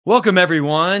Welcome,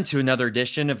 everyone, to another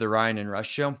edition of the Ryan and Rush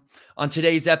Show. On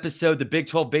today's episode, the Big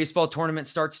 12 baseball tournament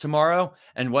starts tomorrow,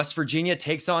 and West Virginia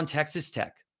takes on Texas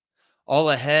Tech. All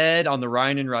ahead on the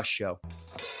Ryan and Rush Show.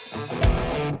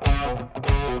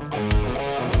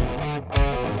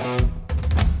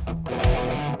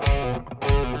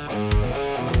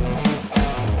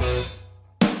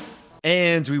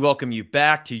 And we welcome you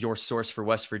back to your source for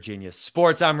West Virginia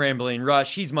sports. I'm Rambling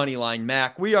Rush. He's Moneyline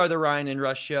Mac. We are the Ryan and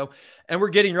Rush Show, and we're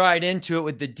getting right into it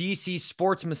with the DC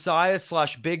Sports Messiah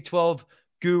 / Big 12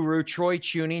 guru, Troy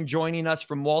Tuning, joining us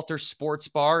from Walter Sports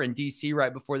Bar in DC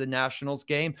right before the Nationals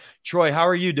game. Troy, how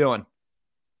are you doing?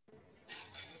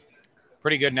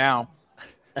 Pretty good now.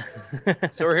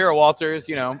 So we're here at Walter's,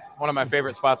 one of my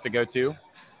favorite spots to go to.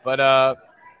 But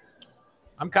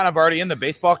I'm kind of already in the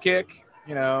baseball kick,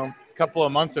 couple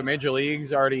of months of major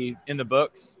leagues already in the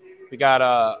books. We got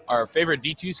our favorite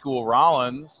D2 school,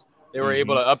 Rollins. They were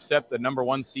able to upset the number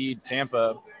 1 seed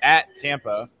Tampa at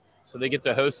Tampa, so they get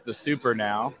to host the Super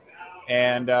now.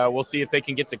 And we'll see if they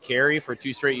can get to carry for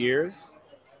 2 straight years.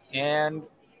 And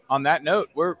on that note,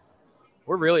 we're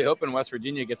really hoping West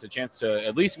Virginia gets a chance to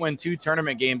at least win 2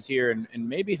 tournament games here and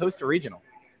maybe host a regional.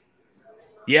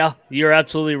 Yeah, you're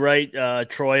absolutely right,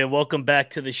 Troy, and welcome back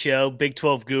to the show, Big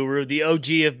 12 Guru, the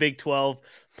OG of Big 12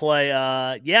 play.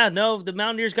 The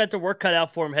Mountaineers got their work cut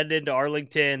out for them headed into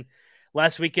Arlington.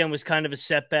 Last weekend was kind of a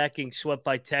setback, getting swept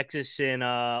by Texas in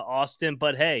Austin,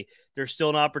 but hey, there's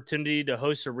still an opportunity to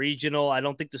host a regional. I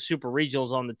don't think the Super Regional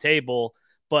is on the table,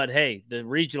 but hey, the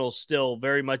regional is still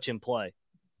very much in play.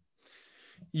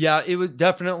 Yeah, it was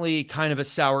definitely kind of a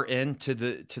sour end to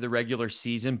the regular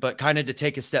season, but kind of to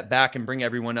take a step back and bring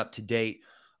everyone up to date.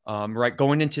 Right,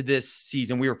 going into this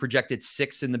season, we were projected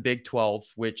 6th in the Big 12,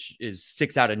 which is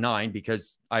 6 out of 9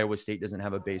 because Iowa State doesn't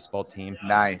have a baseball team.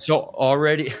 Nice. So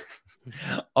already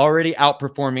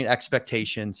outperforming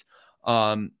expectations.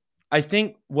 I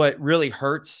think what really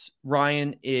hurts,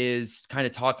 Ryan, is kind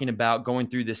of talking about going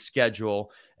through this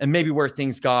schedule and maybe where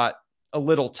things got a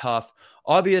little tough.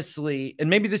 Obviously,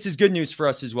 and maybe this is good news for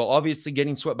us as well, obviously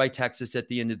getting swept by Texas at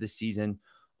the end of the season,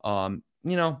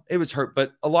 it was hurt,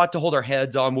 but a lot to hold our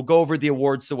heads on. We'll go over the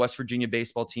awards the West Virginia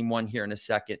baseball team won here in a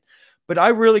second. But I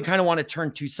really kind of want to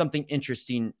turn to something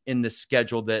interesting in the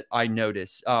schedule that I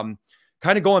noticed. Kind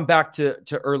of going back to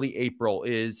early April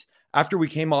is after we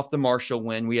came off the Marshall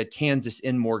win, we had Kansas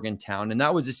in Morgantown, and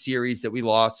that was a series that we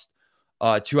lost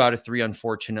 2 out of 3,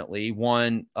 unfortunately.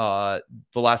 Won the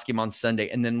last game on Sunday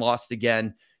and then lost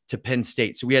again to Penn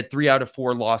State. So we had 3 out of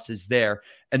 4 losses there.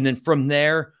 And then from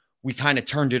there, we kind of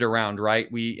turned it around,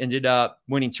 right? We ended up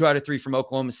winning 2 out of 3 from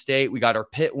Oklahoma State. We got our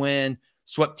Pitt win,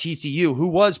 swept TCU, who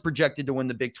was projected to win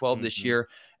the Big 12 this year.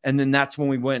 And then that's when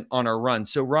we went on our run.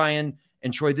 So Ryan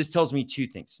and Troy, this tells me 2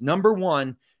 things. Number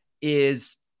one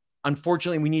is,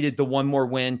 unfortunately, we needed the one more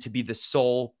win to be the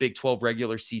sole Big 12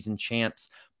 regular season champs.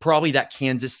 Probably that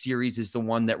Kansas series is the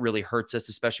one that really hurts us,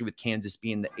 especially with Kansas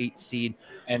being the 8th seed.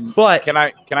 But can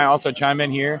I also chime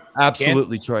in here?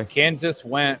 Absolutely, Troy. Kansas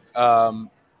went,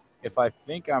 if I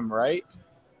think I'm right,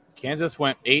 Kansas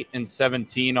went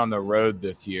 8-17 on the road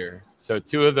this year. So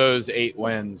 2 of those 8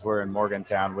 wins were in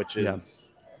Morgantown, which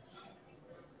is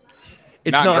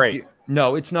not great.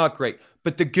 No, it's not great.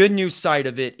 But the good news side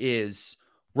of it is,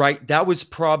 right, that was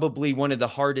probably one of the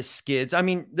hardest skids. I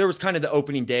mean, there was kind of the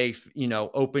opening day,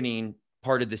 opening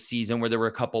part of the season where there were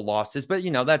a couple losses, but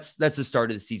that's the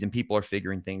start of the season. People are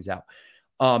figuring things out.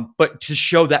 But to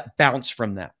show that bounce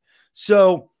from that.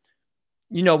 So,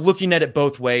 looking at it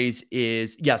both ways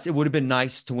is, yes, it would have been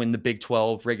nice to win the Big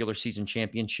 12 regular season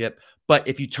championship. But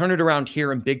if you turn it around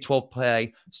here in Big 12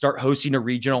 play, start hosting a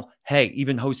regional, hey,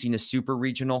 even hosting a super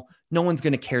regional, no one's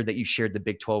going to care that you shared the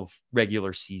Big 12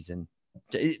 regular season.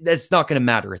 That's not going to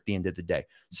matter at the end of the day.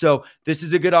 So this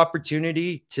is a good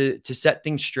opportunity to set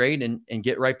things straight and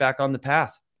get right back on the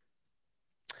path.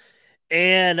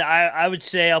 And I would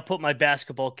say I'll put my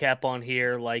basketball cap on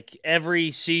here. Like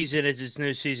every season is its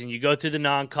new season. You go through the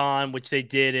non-con, which they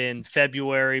did in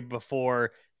February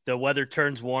before the weather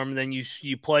turns warm. And then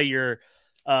you play your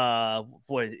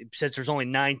since there's only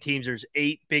 9 teams, there's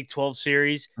 8 Big 12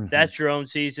 series. That's your own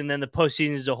season. Then the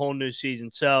postseason is a whole new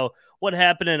season. So what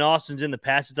happened in Austin's in the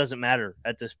past, it doesn't matter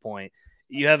at this point.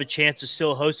 You have a chance to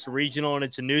still host the regional, and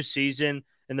it's a new season.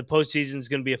 And the postseason is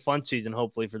going to be a fun season,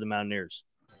 hopefully, for the Mountaineers.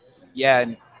 Yeah,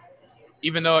 and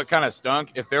even though it kind of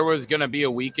stunk, if there was going to be a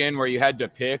weekend where you had to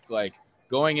pick, like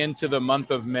going into the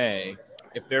month of May,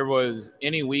 if there was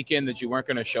any weekend that you weren't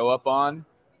going to show up on,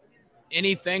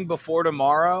 anything before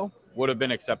tomorrow would have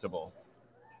been acceptable.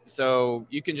 So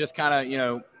you can just kind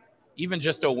of, even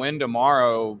just a win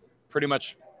tomorrow pretty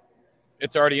much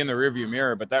it's already in the rearview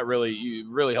mirror, but that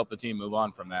you really helped the team move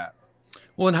on from that.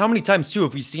 Well, and how many times too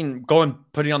have we seen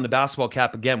putting on the basketball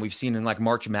cap again? We've seen in like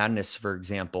March Madness, for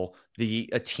example,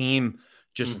 a team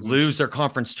just lose their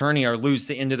conference tourney or lose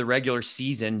the end of the regular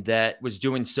season that was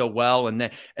doing so well, and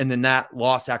then that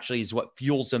loss actually is what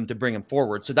fuels them to bring them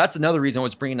forward. So that's another reason I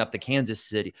was bringing up the Kansas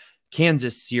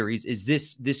series. Is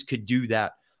this could do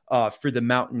that for the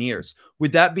Mountaineers.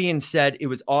 With that being said, it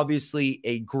was obviously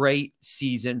a great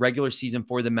regular season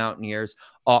for the Mountaineers.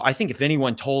 I think if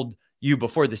anyone told you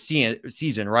before the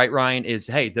season, right, Ryan, is,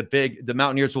 hey, the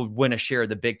Mountaineers will win a share of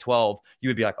the Big 12, you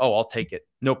would be like, oh, I'll take it.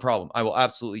 No problem. I will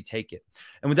absolutely take it.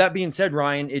 And with that being said,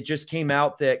 Ryan, it just came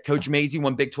out that Coach Mazey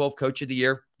won Big 12 Coach of the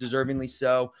Year, deservingly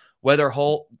so. Weather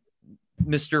Holt,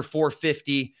 Mr.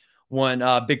 450,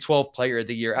 won Big 12 Player of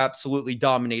the Year, absolutely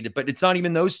dominated. But it's not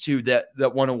even those two that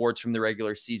won awards from the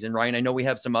regular season, Ryan. I know we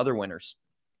have some other winners.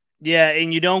 Yeah,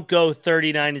 and you don't go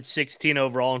 39-16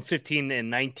 overall and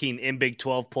 15-19 in Big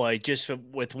 12 play just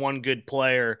with one good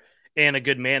player and a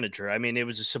good manager. I mean, it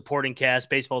was a supporting cast.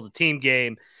 Baseball's a team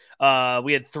game.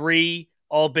 We had 3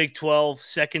 all Big 12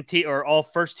 second team or all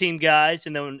first team guys,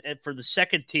 and then for the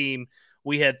second team,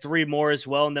 we had 3 more as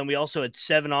well, and then we also had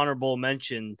 7 honorable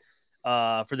mention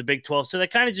for the Big 12. So that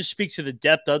kind of just speaks to the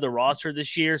depth of the roster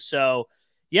this year. So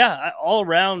yeah, all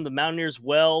around the Mountaineers,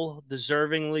 well,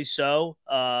 deservingly so,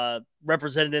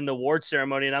 represented in the award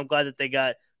ceremony. And I'm glad that they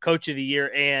got Coach of the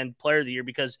Year and Player of the Year,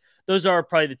 because those are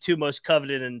probably the 2 most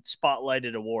coveted and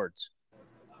spotlighted awards.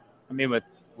 I mean,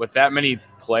 with that many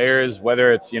players,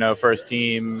 whether it's, first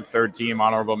team, third team,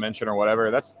 honorable mention or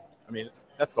whatever, that's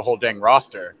the whole dang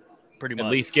roster. Pretty much. At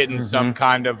least getting some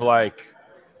kind of like,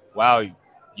 wow,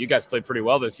 you guys played pretty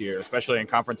well this year, especially in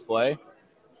conference play.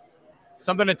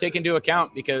 Something to take into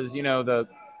account, because the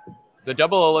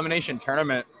double elimination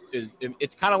tournament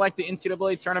it's kind of like the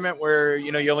NCAA tournament where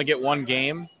you only get 1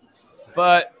 game,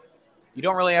 but you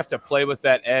don't really have to play with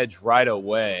that edge right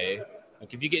away.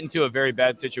 Like if you get into a very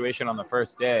bad situation on the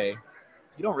first day,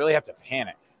 you don't really have to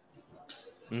panic.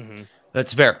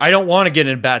 That's fair. I don't want to get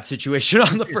in a bad situation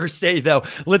on the first day, though.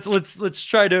 Let's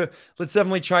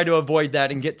definitely try to avoid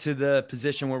that and get to the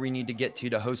position where we need to get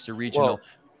to host a regional. Well,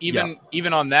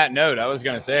 even on that note, I was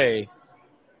going to say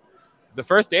the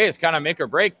first day is kind of make or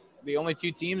break. The only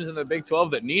 2 teams in the Big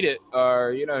 12 that need it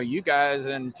are, you guys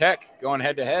and Tech going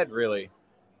head to head, really.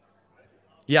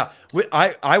 Yeah,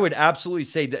 I would absolutely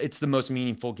say that it's the most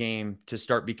meaningful game to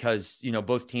start, because,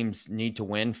 both teams need to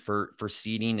win for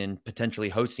seeding and potentially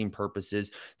hosting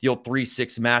purposes. The old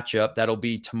 3-6 matchup, that'll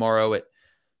be tomorrow at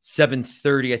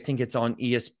 7:30. I think it's on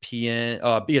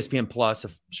ESPN Plus, a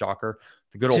shocker.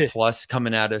 The good old plus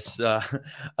coming at us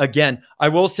again. I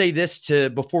will say this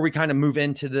before we kind of move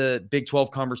into the Big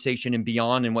 12 conversation and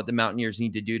beyond, and what the Mountaineers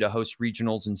need to do to host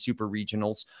regionals and super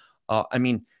regionals. I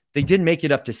mean, they did make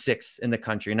it up to 6 in the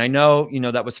country. And I know,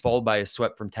 that was followed by a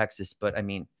sweep from Texas, but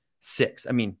 6,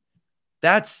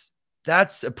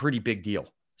 that's a pretty big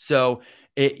deal. So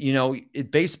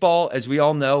baseball, as we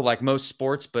all know, like most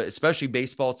sports, but especially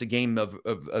baseball, it's a game of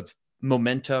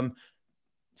momentum.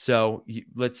 So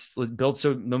let's build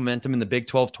some momentum in the Big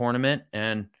 12 tournament,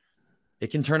 and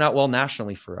it can turn out well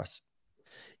nationally for us.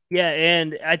 Yeah,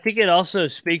 and I think it also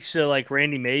speaks to like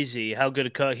Randy Mazey, how good a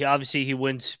coach. He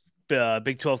wins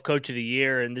Big 12 Coach of the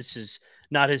Year, and this is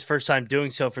not his first time doing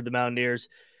so for the Mountaineers.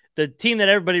 The team that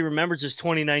everybody remembers is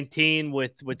 2019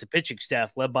 with the pitching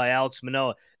staff led by Alex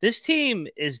Manoah. This team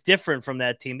is different from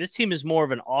that team. This team is more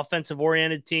of an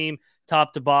offensive-oriented team,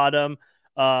 top to bottom.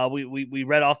 We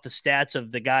read off the stats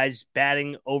of the guys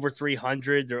batting over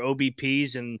 300, their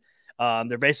OBPs, and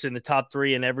they're basically in the top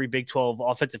 3 in every Big 12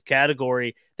 offensive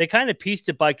category. They kind of pieced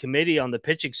it by committee on the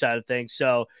pitching side of things.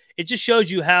 So it just shows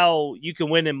you how you can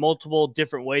win in multiple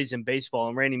different ways in baseball.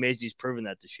 And Randy Mazey's proven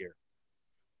that this year.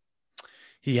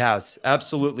 He has,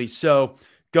 absolutely. So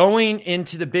going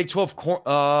into the Big 12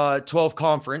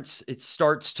 conference, it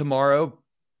starts tomorrow,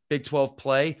 Big 12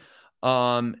 play.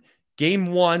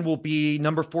 Game 1 will be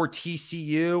number 4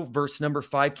 TCU versus number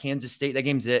 5 Kansas State. That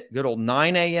game's at good old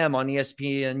 9 a.m. on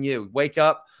ESPNU. Wake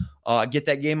up, get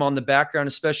that game on the background,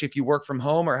 especially if you work from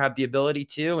home or have the ability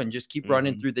to, and just keep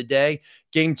running through the day.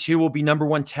 Game 2 will be number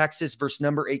 1 Texas versus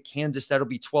number 8 Kansas. That'll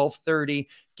be 12:30.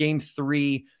 Game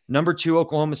 3, number 2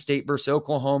 Oklahoma State versus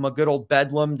Oklahoma. Good old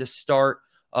bedlam to start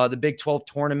the Big 12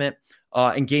 tournament.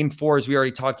 And game 4, as we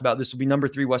already talked about, this will be number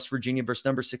 3 West Virginia versus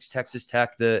number 6 Texas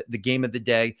Tech, the game of the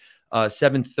day.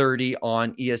 7:30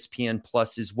 on ESPN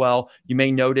Plus as well. You may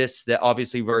notice that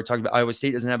obviously we're talking about Iowa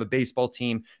State doesn't have a baseball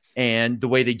team, and the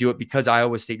way they do it, because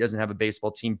Iowa State doesn't have a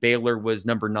baseball team, Baylor was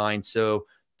number 9, so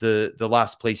the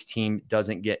last place team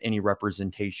doesn't get any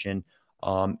representation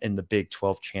in the Big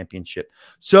 12 championship.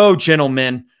 So,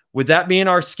 gentlemen, with that being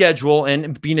our schedule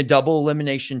and being a double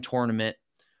elimination tournament,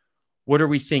 what are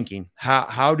we thinking?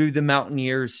 How do the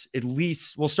Mountaineers, at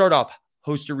least, we'll start off,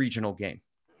 host a regional game?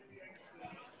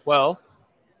 Well,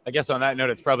 I guess on that note,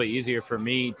 it's probably easier for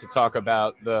me to talk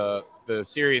about the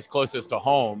series closest to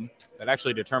home that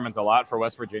actually determines a lot for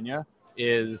West Virginia.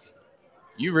 Is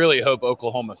you really hope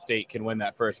Oklahoma State can win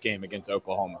that first game against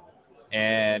Oklahoma.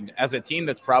 And as a team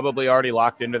that's probably already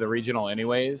locked into the regional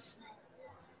anyways,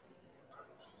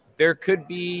 there could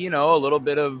be, a little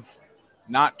bit of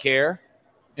not care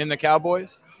in the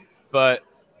Cowboys, but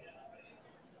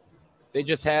they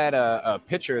just had a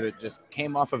pitcher that just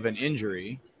came off of an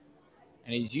injury,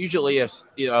 and he's usually a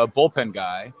bullpen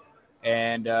guy.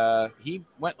 And he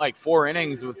went like 4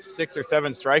 innings with 6 or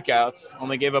 7 strikeouts,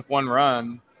 only gave up 1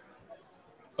 run.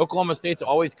 Oklahoma State's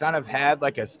always kind of had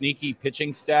like a sneaky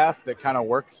pitching staff that kind of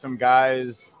works some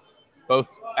guys both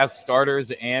as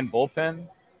starters and bullpen.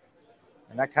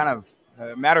 And that kind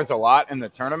of matters a lot in the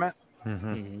tournament.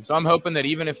 Mm-hmm. So I'm hoping that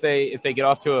even if they get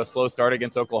off to a slow start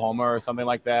against Oklahoma or something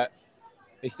like that,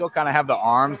 they still kind of have the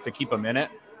arms to keep them in it.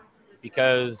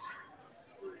 Because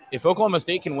if Oklahoma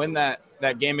State can win that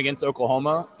game against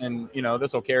Oklahoma, and,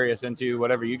 this will carry us into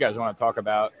whatever you guys want to talk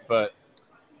about, but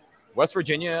West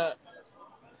Virginia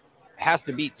has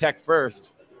to beat Tech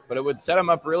first, but it would set them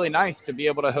up really nice to be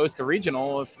able to host a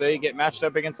regional if they get matched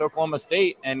up against Oklahoma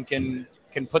State and can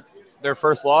put their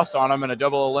first loss on them in a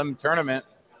double elim tournament.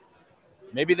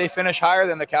 Maybe they finish higher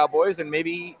than the Cowboys, and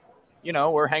maybe,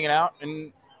 we're hanging out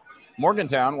in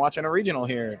Morgantown watching a regional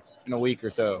here in a week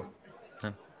or so.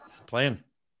 It's the plan.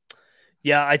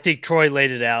 Yeah, I think Troy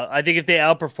laid it out. I think if they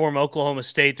outperform Oklahoma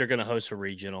State, they're going to host a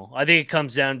regional. I think it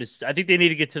comes down to – I think they need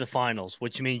to get to the finals,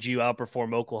 which means you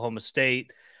outperform Oklahoma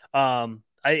State. Right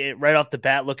off the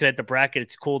bat, looking at the bracket,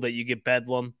 it's cool that you get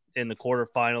Bedlam in the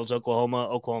quarterfinals,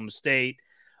 Oklahoma State.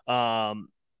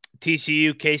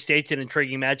 TCU, K-State's an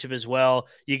intriguing matchup as well.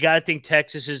 You got to think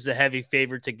Texas is the heavy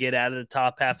favorite to get out of the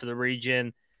top half of the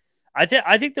region. I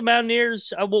think the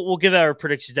Mountaineers we'll give our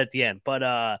predictions at the end, but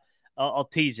I'll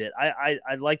tease it.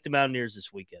 I like the Mountaineers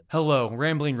this weekend. Hello,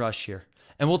 Rambling Rush here,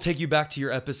 and we'll take you back to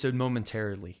your episode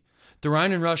momentarily. The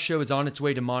Ryan and Rush Show is on its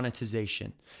way to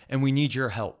monetization, and we need your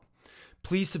help.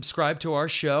 Please subscribe to our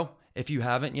show if you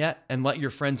haven't yet, and let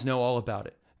your friends know all about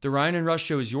it. The Ryan and Rush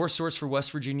Show is your source for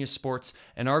West Virginia sports,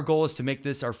 and our goal is to make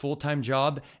this our full-time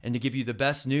job and to give you the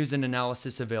best news and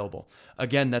analysis available.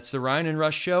 Again, that's the Ryan and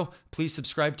Rush Show. Please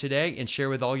subscribe today and share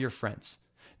with all your friends.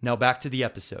 Now back to the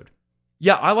episode.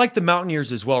 Yeah, I like the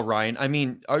Mountaineers as well, Ryan. I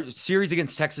mean, our series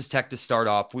against Texas Tech to start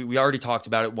off, we already talked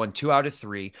about it, won 2 out of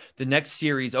 3. The next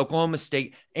series, Oklahoma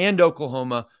State and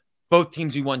Oklahoma, both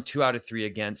teams we won 2 out of 3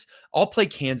 against. I'll play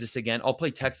Kansas again. I'll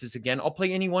play Texas again. I'll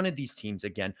play any one of these teams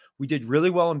again. We did really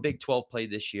well in Big 12 play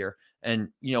this year. And,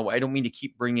 I don't mean to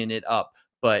keep bringing it up,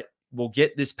 but we'll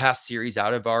get this past series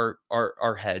out of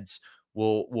our heads.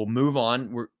 We'll move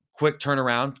on. We're quick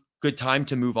turnaround. Good time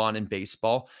to move on in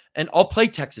baseball. And I'll play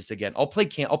Texas again. I'll play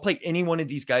any one of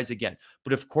these guys again.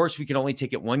 But of course, we can only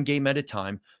take it one game at a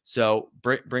time. So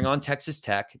bring on Texas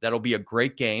Tech. That'll be a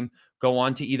great game. Go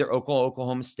on to either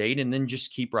Oklahoma State, and then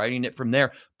just keep riding it from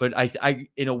there. But I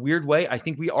in a weird way, I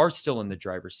think we are still in the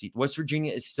driver's seat. West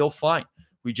Virginia is still fine.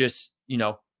 We just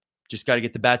got to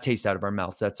get the bad taste out of our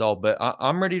mouths. That's all. But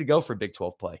I'm ready to go for Big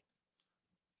 12 play.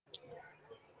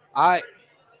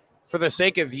 For the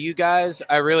sake of you guys,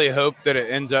 I really hope that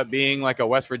it ends up being like a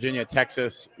West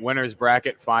Virginia-Texas winners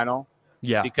bracket final.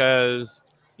 Yeah. Because,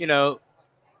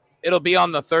 it'll be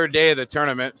on the 3rd day of the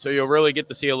tournament, so you'll really get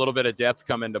to see a little bit of depth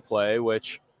come into play,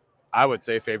 which I would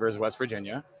say favors West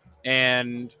Virginia.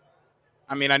 And,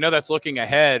 I mean, I know that's looking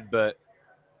ahead, but,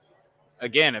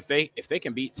 again, if they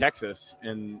can beat Texas,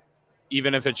 and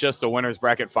even if it's just a winners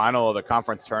bracket final of the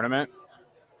conference tournament,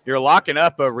 you're locking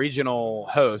up a regional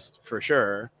host for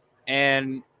sure.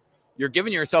 And you're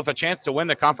giving yourself a chance to win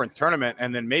the conference tournament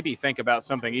and then maybe think about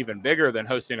something even bigger than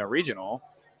hosting a regional.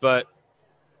 But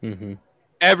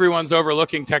everyone's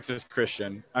overlooking Texas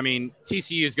Christian. I mean,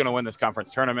 TCU is going to win this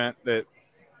conference tournament. That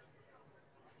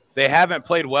they haven't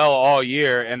played well all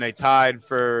year, and they tied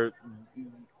for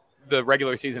the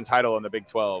regular season title in the Big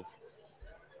 12.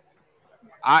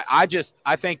 I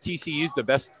think TCU is the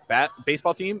best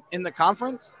baseball team in the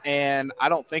conference, and I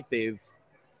don't think they've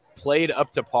played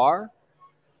up to par.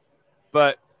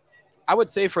 But I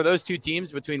would say for those two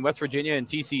teams, between West Virginia and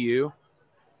TCU,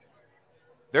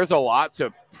 there's a lot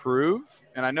to prove.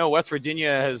 And I know West Virginia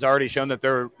has already shown that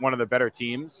they're one of the better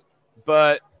teams,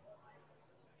 but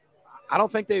I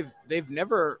don't think they've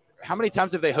never – how many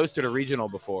times have they hosted a regional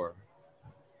before?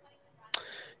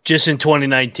 Just in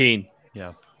 2019.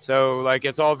 Yeah. So like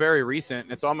it's all very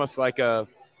recent. It's almost like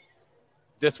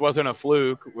this wasn't a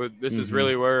fluke. This is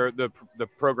really where the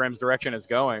program's direction is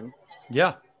going.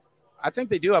 Yeah. I think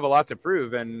they do have a lot to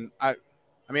prove, and I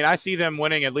mean, I see them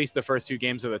winning at least the first 2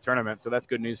 games of the tournament, so that's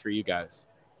good news for you guys.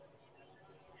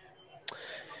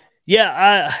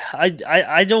 Yeah,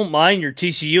 I don't mind your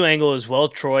TCU angle as well,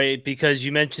 Troy, because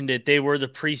you mentioned it. They were the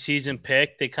preseason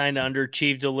pick. They kind of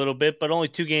underachieved a little bit, but only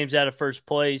 2 games out of first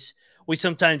place. We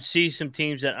sometimes see some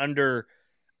teams that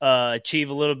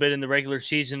achieve a little bit in the regular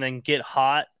season and get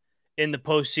hot in the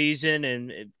postseason,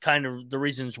 and kind of the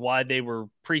reasons why they were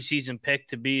preseason picked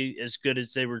to be as good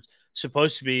as they were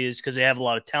supposed to be is because they have a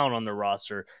lot of talent on their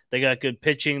roster. They got good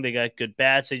pitching, they got good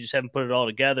bats, they just haven't put it all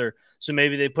together. So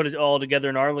maybe they put it all together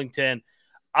in Arlington.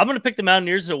 I'm going to pick the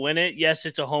Mountaineers to win it. Yes,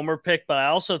 it's a homer pick, but I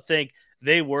also think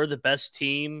they were the best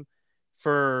team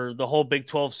for the whole Big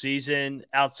 12 season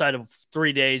outside of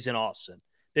 3 days in Austin.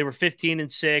 They were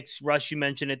 15-6. Rush, you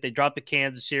mentioned it. They dropped the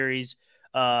Kansas series.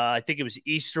 I think it was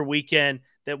Easter weekend.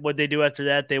 That what they do after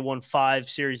that, they won 5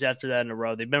 series after that in a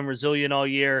row. They've been resilient all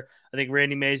year. I think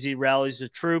Randy Mazey rallies the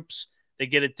troops. They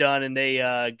get it done, and they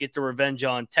get the revenge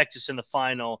on Texas in the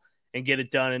final and get it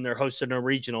done, and they're hosting a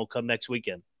regional come next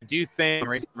weekend. Do you think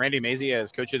Randy Mazey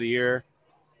as Coach of the Year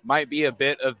might be a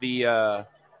bit of the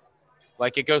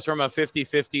like it goes from a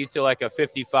 50-50 to like a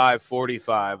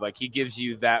 55-45? Like he gives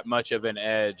you that much of an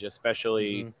edge,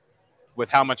 especially with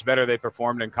how much better they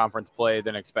performed in conference play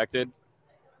than expected?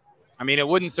 I mean, it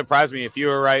wouldn't surprise me if you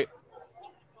were right.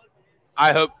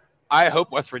 I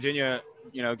hope West Virginia,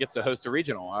 gets to host a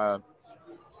regional.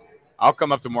 I'll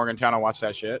come up to Morgantown and watch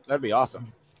that shit. That'd be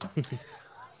awesome.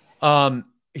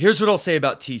 Here's what I'll say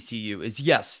about TCU is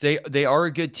yes, they are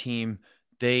a good team.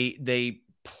 They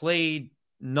played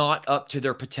not up to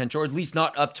their potential, or at least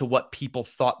not up to what people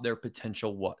thought their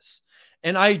potential was.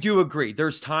 And I do agree.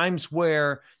 There's times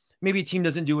where maybe a team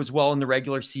doesn't do as well in the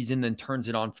regular season, then turns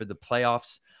it on for the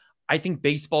playoffs. I think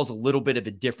baseball is a little bit of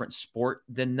a different sport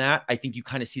than that. I think you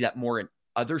kind of see that more in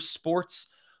other sports,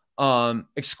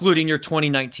 excluding your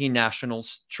 2019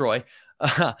 Nationals, Troy.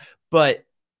 But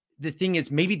the thing is,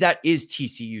 maybe that is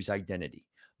TCU's identity.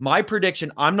 My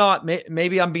prediction,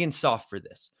 maybe I'm being soft for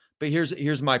this, but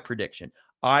here's my prediction.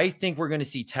 I think we're going to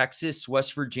see Texas,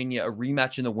 West Virginia, a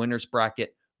rematch in the winner's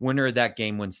bracket. Winner of that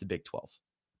game wins the Big 12.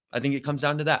 I think it comes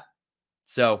down to that.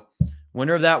 So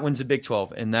winner of that wins the Big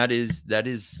 12. And that is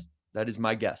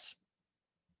my guess.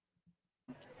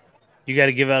 You got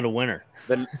to give out a winner.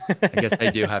 I guess I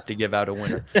do have to give out a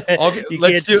winner. You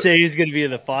can't say who's going to be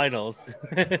in the finals.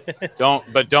 Don't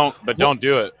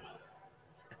do it.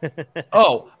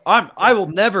 Oh, I will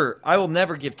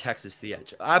never give Texas the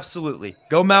edge. Absolutely.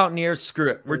 Go Mountaineers. Screw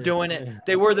it. We're doing it.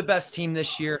 They were the best team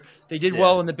this year. They did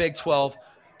well in the Big 12.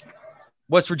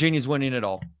 West Virginia's winning it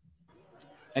all.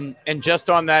 And just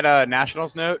on that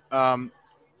Nationals note,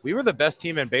 we were the best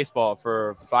team in baseball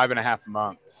for 5.5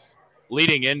 months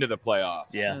leading into the playoffs.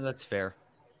 Yeah, that's fair.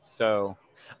 So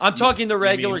I'm talking the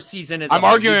regular season. I'm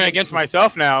arguing against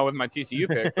myself now with my TCU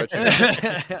pick. But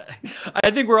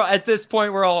I think at this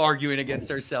point we're all arguing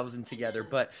against ourselves and together.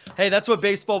 But hey, that's what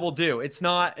baseball will do. It's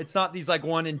not these like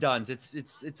one and dones.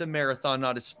 It's a marathon,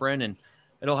 not a sprint, and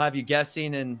it'll have you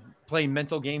guessing and playing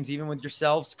mental games even with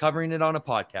yourselves, covering it on a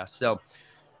podcast. So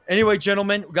anyway,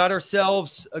 gentlemen, we got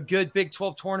ourselves a good Big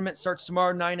 12 tournament. Starts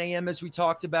tomorrow, 9 a.m. as we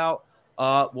talked about.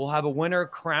 We'll have a winner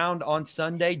crowned on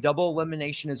Sunday, double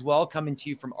elimination as well, coming to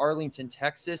you from Arlington,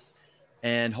 Texas.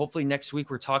 And hopefully next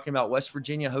week we're talking about West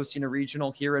Virginia hosting a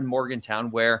regional here in Morgantown,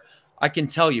 where I can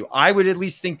tell you, I would at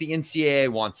least think the NCAA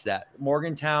wants that.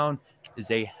 Morgantown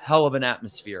is a hell of an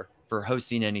atmosphere for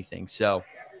hosting anything. So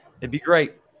it'd be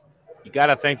great. You got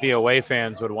to think the away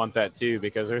fans would want that too,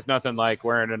 because there's nothing like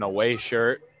wearing an away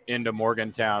shirt into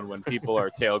Morgantown when people are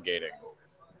tailgating.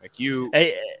 Like you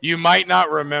might not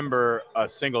remember a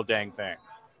single dang thing.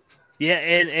 Yeah,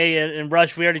 and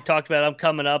Rush, we already talked about it. I'm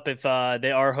coming up if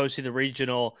they are hosting the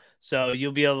regional. So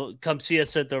you'll be able to come see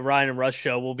us at the Ryan and Rush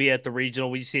show. We'll be at the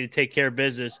regional. We just need to take care of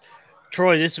business.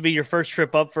 Troy, this will be your first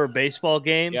trip up for a baseball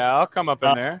game. Yeah, I'll come up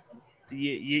in there.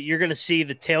 You're going to see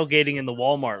the tailgating in the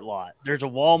Walmart lot. There's a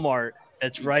Walmart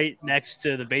that's right next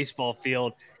to the baseball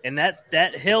field. And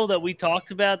that hill that we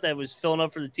talked about that was filling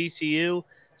up for the TCU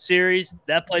series,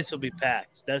 that place will be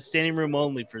packed. That's standing room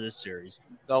only for this series.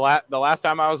 The last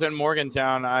time I was in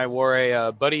Morgantown, I wore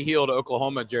a Buddy Hield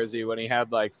Oklahoma jersey when he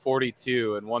had like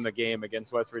 42 and won the game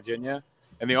against West Virginia.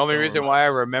 And the only reason why I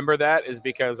remember that is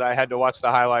because I had to watch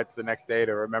the highlights the next day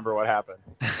to remember what happened.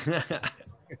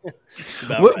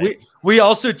 We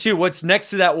also, too, what's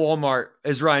next to that Walmart,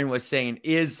 as Ryan was saying,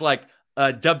 is like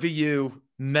a W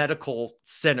medical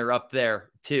center up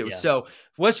there too. Yeah. So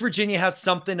West Virginia has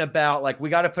something about like, we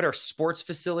got to put our sports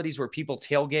facilities where people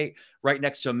tailgate right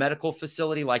next to a medical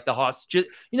facility, like the hospital,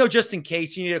 just in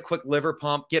case you need a quick liver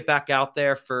pump, get back out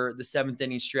there for the 7th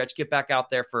inning stretch, get back out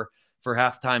there for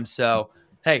halftime. So,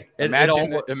 hey,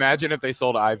 imagine if they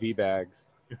sold IV bags.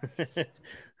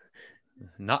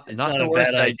 Not the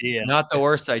worst idea. Not the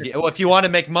worst idea. Well, if you want to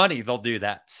make money, they'll do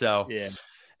that. So yeah.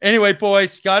 Anyway,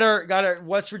 boys, got our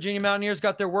West Virginia Mountaineers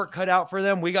got their work cut out for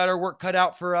them. We got our work cut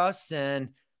out for us. And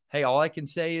hey, all I can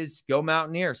say is go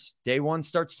Mountaineers. Day 1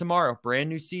 starts tomorrow. Brand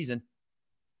new season.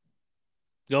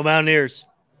 Go Mountaineers.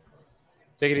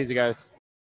 Take it easy, guys.